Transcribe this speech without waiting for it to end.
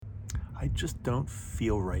I just don't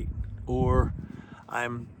feel right, or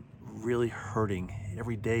I'm really hurting.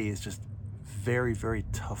 Every day is just very, very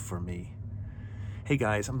tough for me. Hey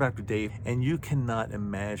guys, I'm Dr. Dave, and you cannot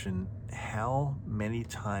imagine how many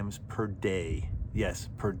times per day, yes,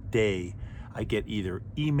 per day, I get either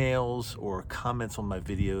emails or comments on my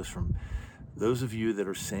videos from those of you that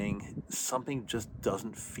are saying something just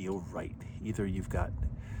doesn't feel right. Either you've got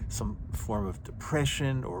some form of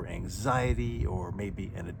depression or anxiety, or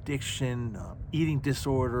maybe an addiction, eating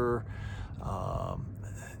disorder. Um,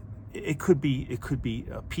 it could be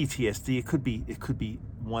PTSD. It could be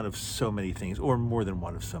one of so many things, or more than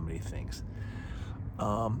one of so many things.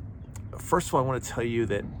 First of all, I want to tell you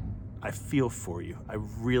that I feel for you. I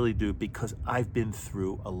really do, because I've been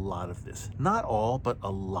through a lot of this. Not all, but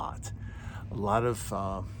a lot. A lot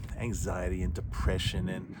of anxiety and depression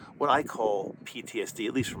and what I call PTSD,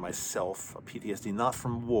 at least for myself. PTSD, not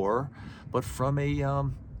from war, but from a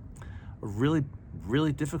really,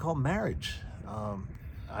 really difficult marriage.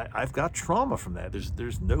 I've got trauma from that.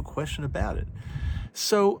 There's no question about it.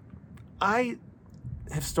 So I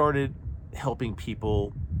have started helping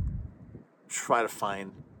people try to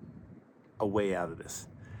find a way out of this.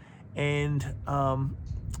 And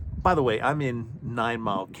by the way, I'm in 9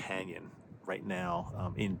 Mile Canyon right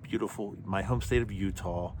now, in beautiful, my home state of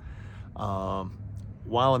Utah.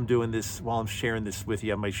 While I'm doing this, while I'm sharing this with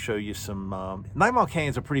you, I might show you some. 9 Mile Canyon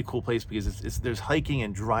is a pretty cool place because there's hiking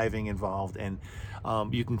and driving involved, and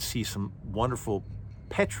you can see some wonderful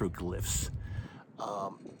petroglyphs,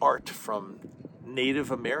 art from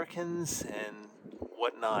Native Americans and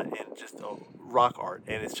whatnot, and just rock art,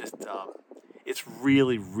 and it's just it's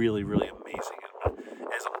really, really, really amazing. And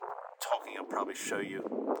as I'm talking, I'll probably show you a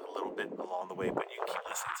little bit along the way, but you keep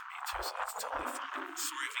listening to me too, so that's totally fine.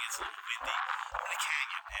 Sorry if it gets a little windy. I'm in a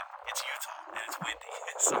canyon, and it's Utah, and it's windy.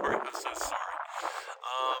 Sorry, I'm so sorry.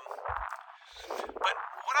 But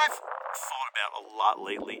what I've thought about a lot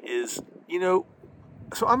lately is,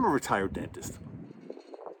 so I'm a retired dentist.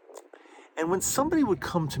 And when somebody would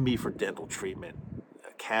come to me for dental treatment,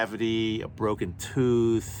 a cavity, a broken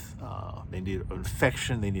tooth, they need an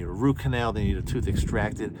infection, they need a root canal, they need a tooth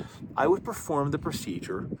extracted, I would perform the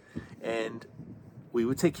procedure and we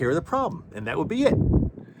would take care of the problem, and that would be it.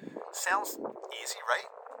 Sounds easy, right?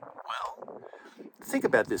 Well, think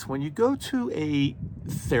about this. When you go to a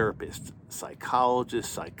therapist,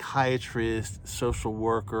 psychologist, psychiatrist, social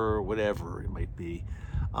worker, whatever it might be,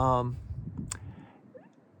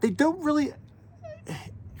 they don't really,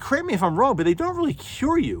 correct me if I'm wrong, but they don't really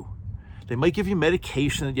cure you. They might give you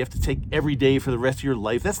medication that you have to take every day for the rest of your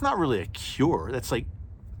life. That's not really a cure. That's like,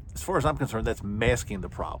 as far as I'm concerned, that's masking the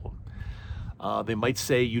problem. They might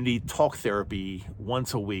say you need talk therapy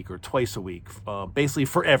once a week or twice a week, basically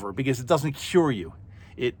forever, because it doesn't cure you.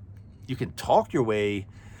 You can talk your way,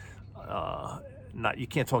 you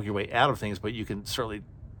can't talk your way out of things, but you can certainly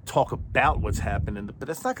talk about what's happened, but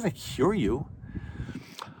that's not going to cure you.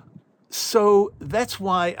 So that's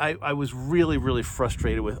why I was really, really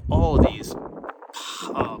frustrated with all of these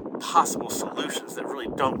possible solutions that really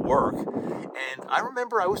don't work. And I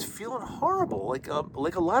remember I was feeling horrible, like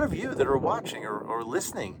a lot of you that are watching or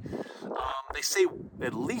listening. They say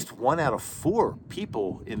at least 1 out of 4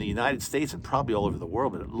 people in the United States, and probably all over the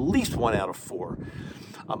world, but at least 1 out of 4,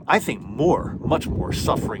 I think much more,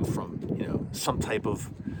 suffering from some type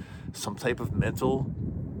of mental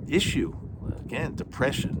issue. Again,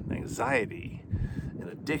 depression, anxiety, and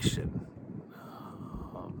addiction,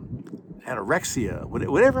 anorexia,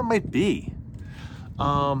 whatever it might be.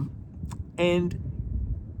 And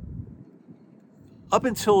up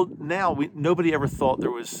until now, nobody ever thought there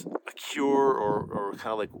was a cure or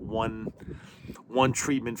kind of like one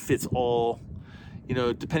treatment fits all.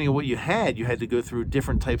 Depending on what you had to go through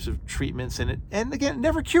different types of treatments, and again,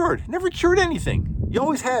 never cured anything. You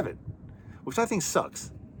always have it, which I think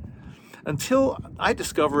sucks. Until I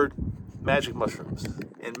discovered magic mushrooms,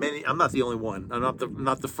 and I'm not the only one. I'm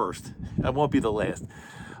not the first. I won't be the last.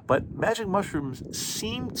 But magic mushrooms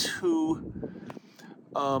seem to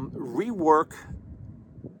rewire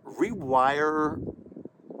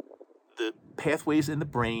the pathways in the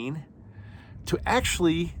brain to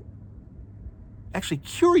actually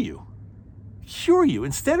cure you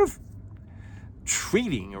instead of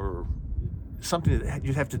treating or something that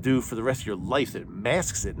you'd have to do for the rest of your life that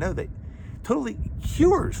masks it. No, they totally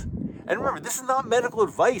cures. And remember, this is not medical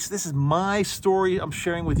advice. This is my story I'm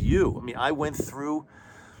sharing with you. I mean, I went through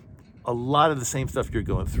a lot of the same stuff you're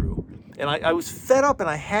going through. And I was fed up, and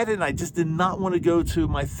I had it, and I just did not want to go to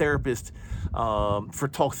my therapist for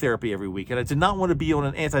talk therapy every week. And I did not want to be on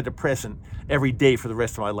an antidepressant every day for the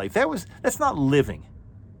rest of my life. That's not living.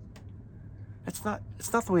 It's not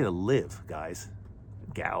the way to live, guys,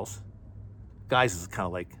 gals. Guys is kind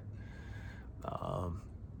of like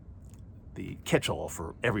the catch-all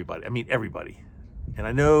for everybody. I mean, everybody. And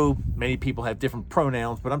I know many people have different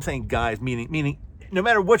pronouns, but I'm saying guys, meaning no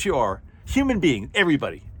matter what you are, human being,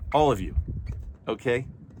 everybody, all of you. Okay.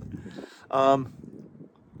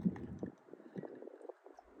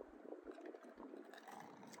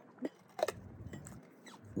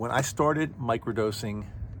 When I started microdosing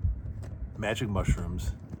magic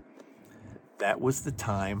mushrooms, that was the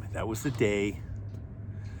time, that was the day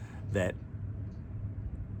that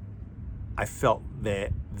I felt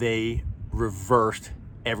that they reversed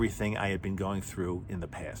everything I had been going through in the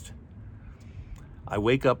past. I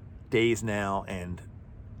wake up days now and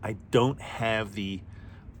I don't have the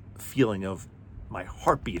feeling of my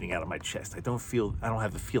heart beating out of my chest. I don't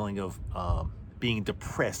have the feeling of being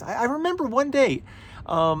depressed. I remember one day,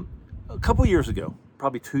 a couple years ago,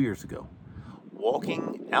 probably 2 years ago,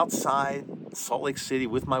 walking outside Salt Lake City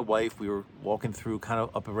with my wife. We were walking through kind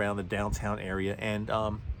of up around the downtown area, and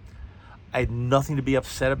I had nothing to be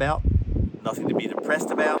upset about, nothing to be depressed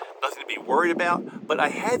about, nothing to be worried about, but I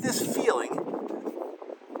had this feeling,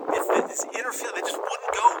 this inner feeling that just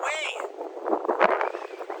wouldn't go away.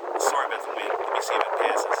 Sorry about the wind. Let me see if it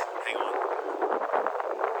passes. Hang on.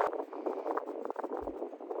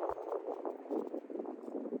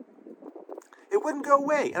 It wouldn't go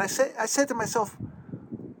away. And I said to myself,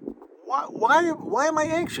 why am I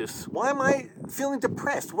anxious? Why am I feeling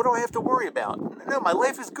depressed? What do I have to worry about? No, my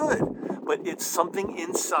life is good. But it's something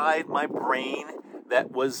inside my brain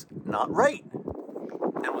that was not right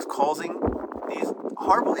and was causing these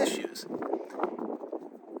horrible issues.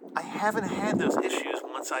 I haven't had those issues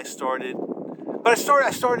once I started. But I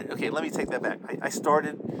started, okay, let me take that back. I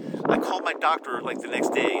called my doctor like the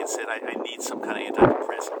next day and said I need some kind of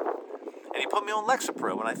antidepressant. And he put me on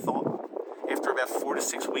Lexapro, and I thought, after about 4 to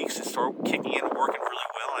 6 weeks, it started kicking in and working really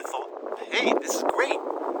well, and I thought, hey, this is great.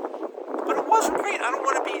 But it wasn't great. I don't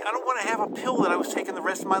want to have a pill that I was taking the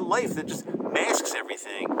rest of my life that just masks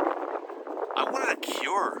everything. I wanted a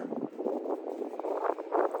cure.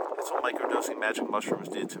 That's what microdosing magic mushrooms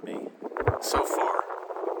did to me. So far,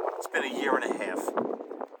 it's been a year and a half.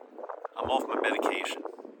 I'm off my medication.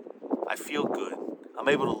 I feel good. I'm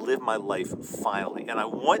able to live my life finally. And I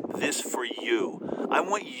want this for you. I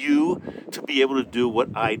want you to be able to do what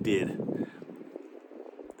I did.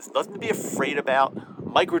 There's nothing to be afraid about.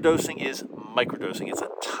 Microdosing is microdosing. It's a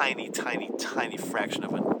tiny, tiny, tiny fraction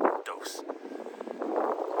of a dose.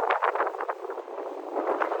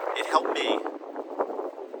 It helped me.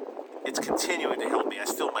 It's continuing to help me. I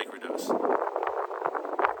still microdose.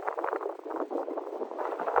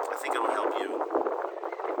 I think it'll help you.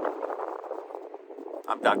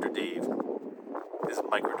 I'm Dr. Dave. This is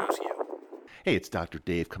Microdose You. Hey, it's Dr.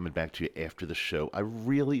 Dave coming back to you after the show. I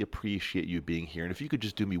really appreciate you being here. And if you could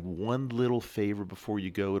just do me one little favor before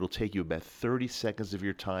you go, it'll take you about 30 seconds of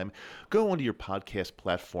your time. Go onto your podcast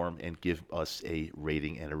platform and give us a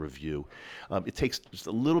rating and a review. It takes just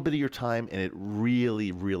a little bit of your time, and it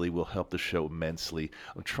really, really will help the show immensely.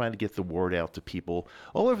 I'm trying to get the word out to people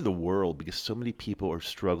all over the world because so many people are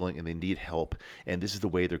struggling and they need help. And this is the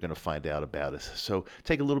way they're going to find out about us. So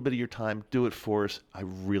take a little bit of your time, do it for us. I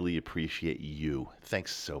really appreciate you.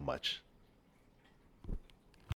 Thanks so much.